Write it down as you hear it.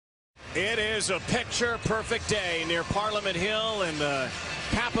It is a picture-perfect day near Parliament Hill in the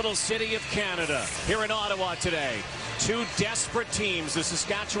capital city of Canada. Here in Ottawa today, two desperate teams. The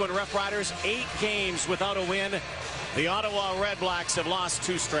Saskatchewan Roughriders, 8 games without a win. The Ottawa RedBlacks have lost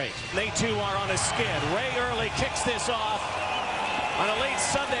 2 straight. They too are on a skid. Ray Early kicks this off on a late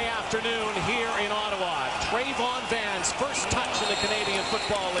Sunday afternoon here in Ottawa. Trayvon Van's first touch in the Canadian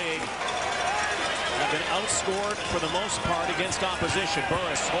Football League. Have been outscored for the most part against opposition.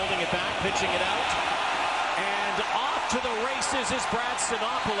 Burris holding it back, pitching it out. And off to the races is Brad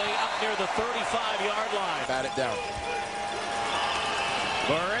Sinopoli up near the 35-yard line. Bat it down.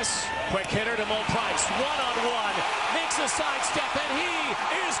 Burris, quick hitter to Mo Price. One-on-one, makes a sidestep, and he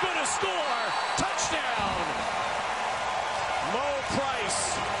is going to score. Touchdown! Mo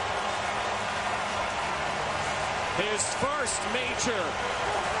Price. His first major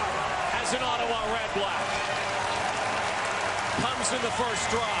as an Ottawa RedBlack. Comes in the first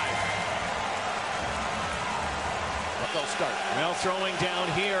drive. They'll start. Well, throwing down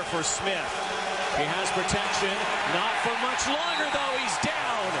here for Smith. He has protection. Not for much longer, though. He's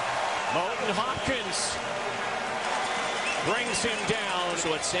down. Moten Hopkins brings him down.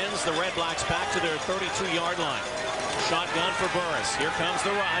 So it sends the RedBlacks back to their 32-yard line. Shotgun for Burris. Here comes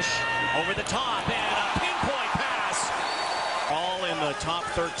the rush. Over the top, and a pinpoint pass. All in the top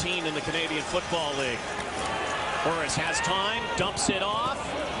 13 in the Canadian Football League. Burris has time, dumps it off,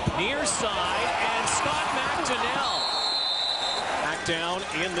 near side, and Scott McDonnell back down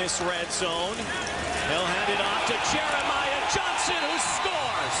in this red zone. He'll hand it off to Jeremiah Johnson, who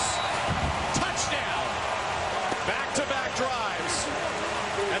scores. Touchdown. Back-to-back drives,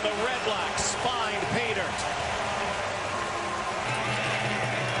 and the RedBlacks find Paydirt.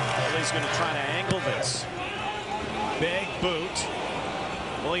 He's going to try to angle this. Big boot.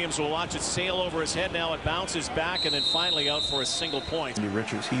 Williams will watch it sail over his head. Now it bounces back and then finally out for a single point.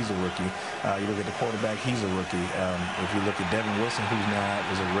 Richards, he's a rookie. You look at the quarterback, he's a rookie. If you look at Devin Wilson, who's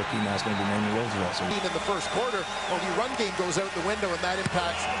now is a rookie, now it's going to be named Roosevelt. So in the first quarter, only run game goes out the window, and that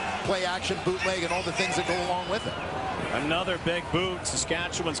impacts play action, bootleg, and all the things that go along with it. Another big boot.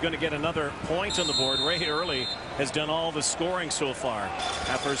 Saskatchewan's going to get another point on the board. Ray Early has done all the scoring so far.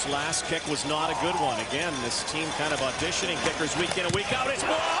 Effer's last kick was not a good one. Again, this team kind of auditioning kickers week in and week out. It's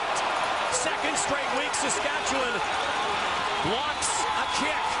blocked! Second straight week, Saskatchewan blocks a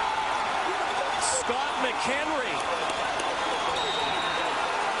kick. Scott McHenry.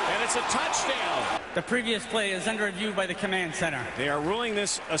 And it's a touchdown. The previous play is under review by the command center. They are ruling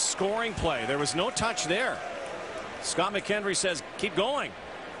this a scoring play. There was no touch there. Scott McHenry says, keep going.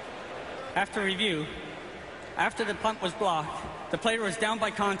 After review, after the punt was blocked, the player was down by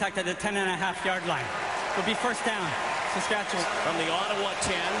contact at the 10.5-yard line. It'll be first down, Saskatchewan. From the Ottawa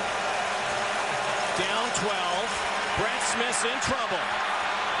 10, down 12. Brett Smith's in trouble.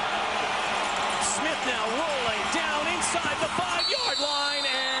 Smith now rolling down inside the 5-yard line,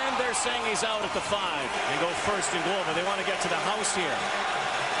 and they're saying he's out at the 5. And go first and goal, but they want to get to the house here.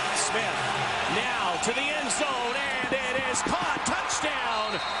 Smith now to the end zone, and it is caught.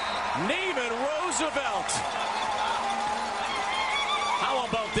 Touchdown, Naaman Roosevelt. How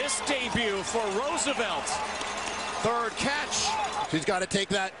about this debut for Roosevelt? Third catch. He's got to take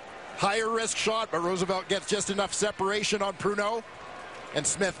that higher risk shot, but Roosevelt gets just enough separation on Pruneau, and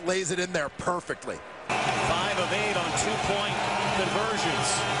Smith lays it in there perfectly. 5 of 8 on 2-point conversions.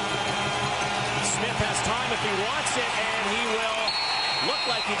 Smith has time if he wants it, and he will look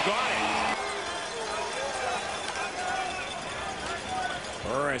like he got it.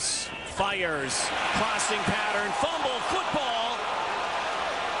 Burris fires, crossing pattern, fumble, football.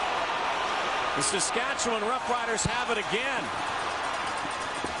 The Saskatchewan Roughriders have it again.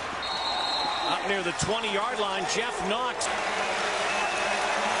 Up near the 20-yard line, Jeff Knox.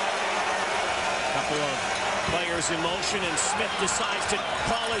 Couple of players in motion, and Smith decides to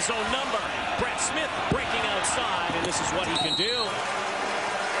call his own number. Brett Smith breaking outside, and this is what he can do.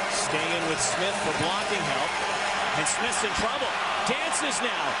 Staying with Smith for blocking help, and Smith's in trouble. Dances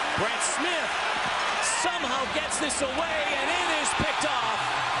now. Brett Smith somehow gets this away, and it is picked off.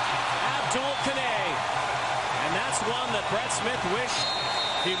 Abdul Kanay. And that's one that Brett Smith wished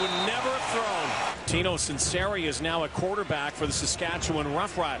he would never have thrown. Tino Sinceri is now a quarterback for the Saskatchewan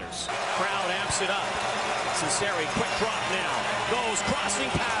Roughriders. Crowd amps it up. Sinceri, quick drop now. Goes crossing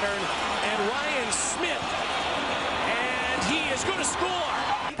pattern, and Ryan Smith. And he is going to score.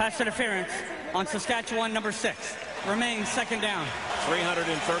 Pass interference on Saskatchewan number 6. Remains second down.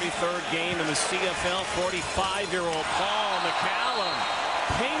 333rd game in the CFL. 45-year-old Paul McCallum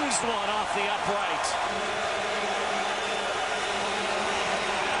pings one off the upright.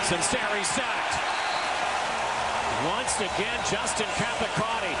 Sinceri sacked. Once again, Justin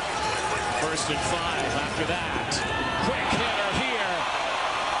Capicotti and 5 after that. Quick hitter here.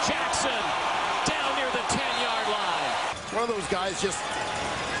 Jackson down near the 10-yard line. One of those guys just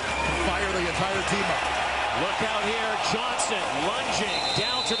fire the entire team up. Look out here. Johnson lunging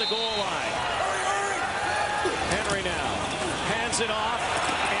down to the goal line. Henry now hands it off,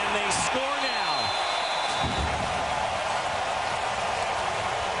 and they score now.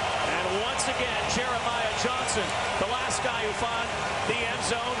 And once again, Jeremiah Johnson, the last guy who found the end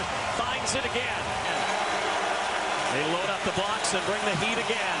zone, finds it again. They load up the box and bring the heat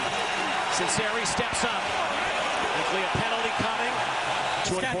again. Sinceri steps up. Likely a penalty coming.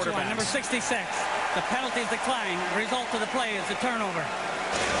 Saskatchewan, number 66. The penalty is declined. The result of the play is a turnover.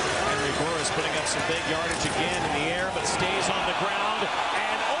 Henry Burris putting up some big yardage again in the air, but stays on the ground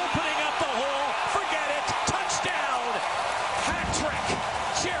and opening up the hole. Forget it. Touchdown. Hat trick.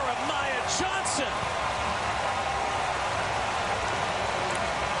 Jeremiah Johnson.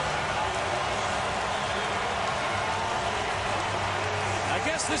 I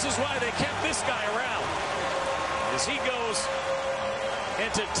guess this is why they kept this guy around, as he goes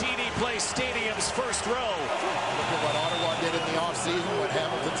into TD Place Stadium's first row. Look at what Ottawa did in the offseason, what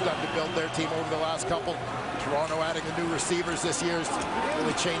Hamilton's done to build their team over the last couple. Toronto adding the new receivers this year has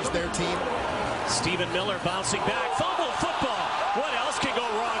really changed their team. Stephen Miller bouncing back. Fumble football. What else can go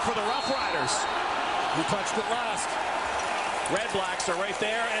wrong for the Roughriders? Who touched it last? RedBlacks are right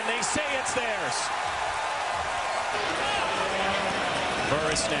there, and they say it's theirs.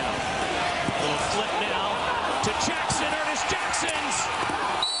 Burris now. Little flip now to Jackson. Ernest Jackson's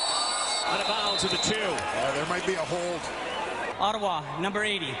out of bounds to the 2. There might be a hold. Ottawa, number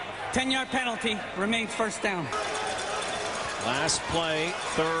 80. 10-yard penalty, remains first down. Last play,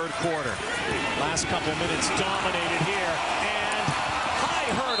 third quarter. Last couple minutes dominated here, and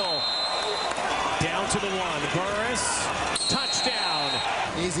high hurdle down to the 1. Burris, touchdown.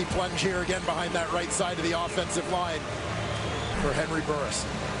 Easy plunge here again behind that right side of the offensive line for Henry Burris,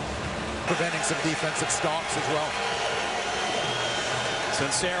 preventing some defensive stops as well.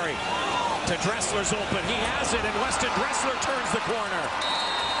 Sinceri to Dressler's open. He has it, and Weston Dressler turns the corner.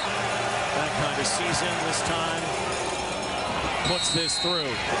 That kind of season this time puts this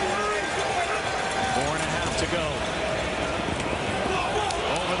through. 4.5 to go.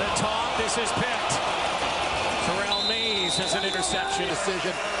 Over the top, this is picked. Terrell Mays has an interception.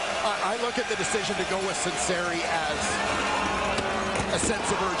 Decision. I look at the decision to go with Sinceri as a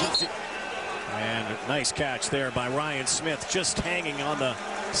sense of urgency. And nice catch there by Ryan Smith, just hanging on the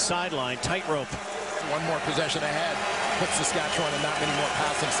sideline, tightrope. One more possession ahead puts Saskatchewan in that many more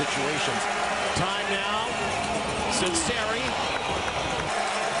passing situations. Time now. Sinceri.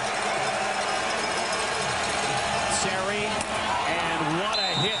 And what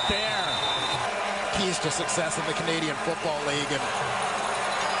a hit there. Keys to success in the Canadian Football League. And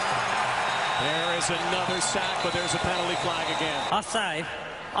there is another sack, but there's a penalty flag again. Offside.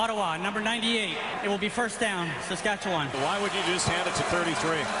 Ottawa, number 98. It will be first down, Saskatchewan. Why would you just hand it to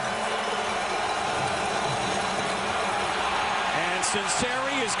 33? And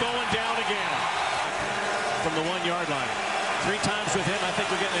Sinceri is going down again from the 1-yard line. 3 times with him, I think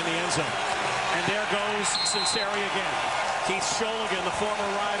we're getting in the end zone. And there goes Sinceri again. Keith Sholigan, the former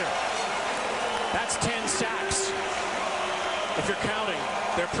Rider. That's 10 sacks. If you're counting,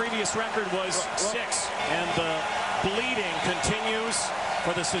 their previous record was 6. And the bleeding continues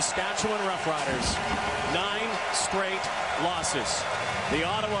for the Saskatchewan Roughriders. 9 straight losses. The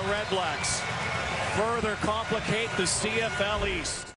Ottawa RedBlacks further complicate the CFL East.